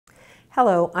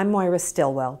Hello, I'm Moira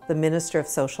Stilwell, the Minister of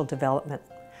Social Development.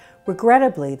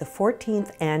 Regrettably, the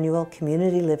 14th Annual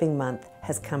Community Living Month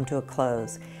has come to a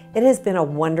close. It has been a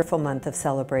wonderful month of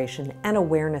celebration and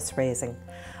awareness raising.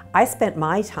 I spent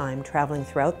my time traveling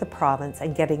throughout the province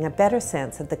and getting a better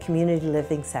sense of the community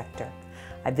living sector.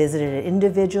 I visited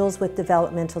individuals with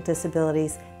developmental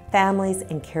disabilities, families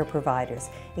and care providers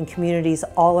in communities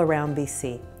all around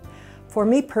BC. For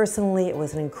me personally, it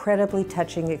was an incredibly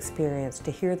touching experience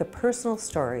to hear the personal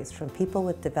stories from people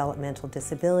with developmental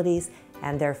disabilities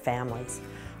and their families.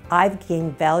 I've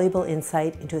gained valuable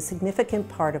insight into a significant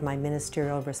part of my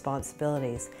ministerial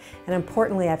responsibilities, and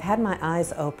importantly, I've had my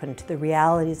eyes open to the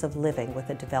realities of living with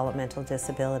a developmental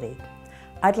disability.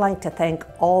 I'd like to thank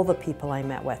all the people I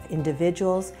met with,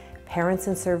 individuals, parents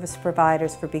and service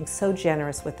providers, for being so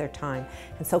generous with their time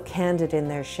and so candid in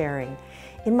their sharing.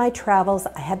 In my travels,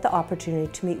 I had the opportunity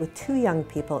to meet with two young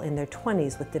people in their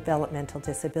 20s with developmental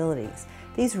disabilities.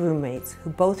 These roommates, who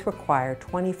both require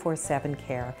 24/7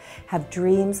 care, have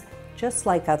dreams just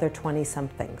like other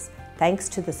 20-somethings. Thanks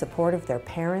to the support of their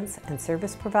parents and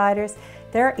service providers,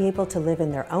 they're able to live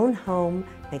in their own home,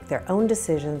 make their own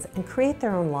decisions, and create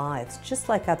their own lives, just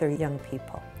like other young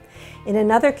people. In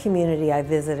another community I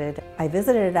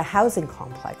visited a housing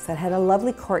complex that had a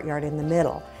lovely courtyard in the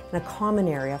middle and a common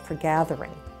area for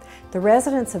gathering. The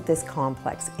residents of this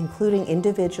complex, including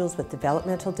individuals with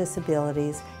developmental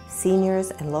disabilities,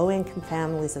 seniors and low-income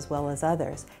families as well as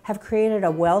others, have created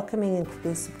a welcoming,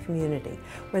 inclusive community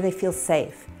where they feel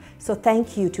safe. So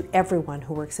thank you to everyone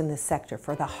who works in this sector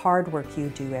for the hard work you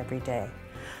do every day.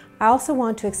 I also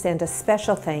want to extend a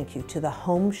special thank you to the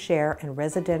home share and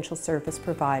residential service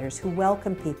providers who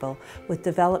welcome people with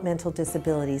developmental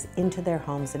disabilities into their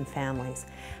homes and families.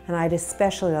 And I'd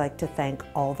especially like to thank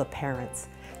all the parents.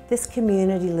 This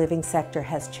community living sector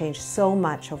has changed so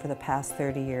much over the past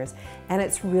 30 years, and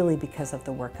it's really because of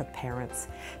the work of parents.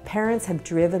 Parents have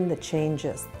driven the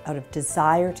changes out of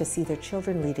desire to see their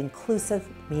children lead inclusive,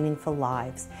 meaningful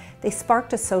lives. They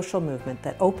sparked a social movement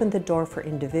that opened the door for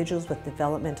individuals with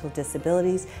developmental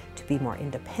disabilities to be more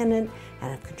independent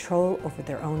and have control over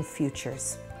their own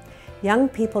futures. Young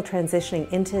people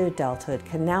transitioning into adulthood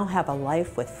can now have a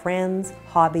life with friends,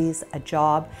 hobbies, a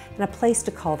job, and a place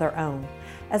to call their own.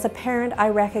 As a parent, I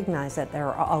recognize that there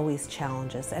are always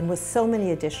challenges, and with so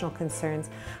many additional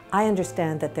concerns, I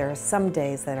understand that there are some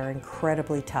days that are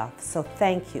incredibly tough. So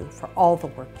thank you for all the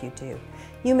work you do.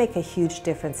 You make a huge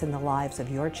difference in the lives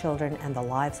of your children and the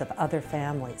lives of other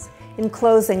families. In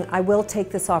closing, I will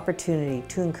take this opportunity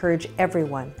to encourage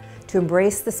everyone to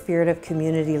embrace the spirit of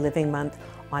Community Living Month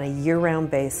on a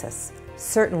year-round basis.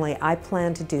 Certainly, I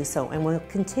plan to do so and will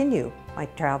continue my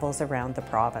travels around the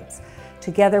province.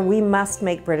 Together, we must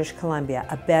make British Columbia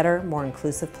a better, more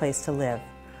inclusive place to live.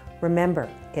 Remember,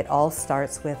 it all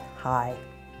starts with hi.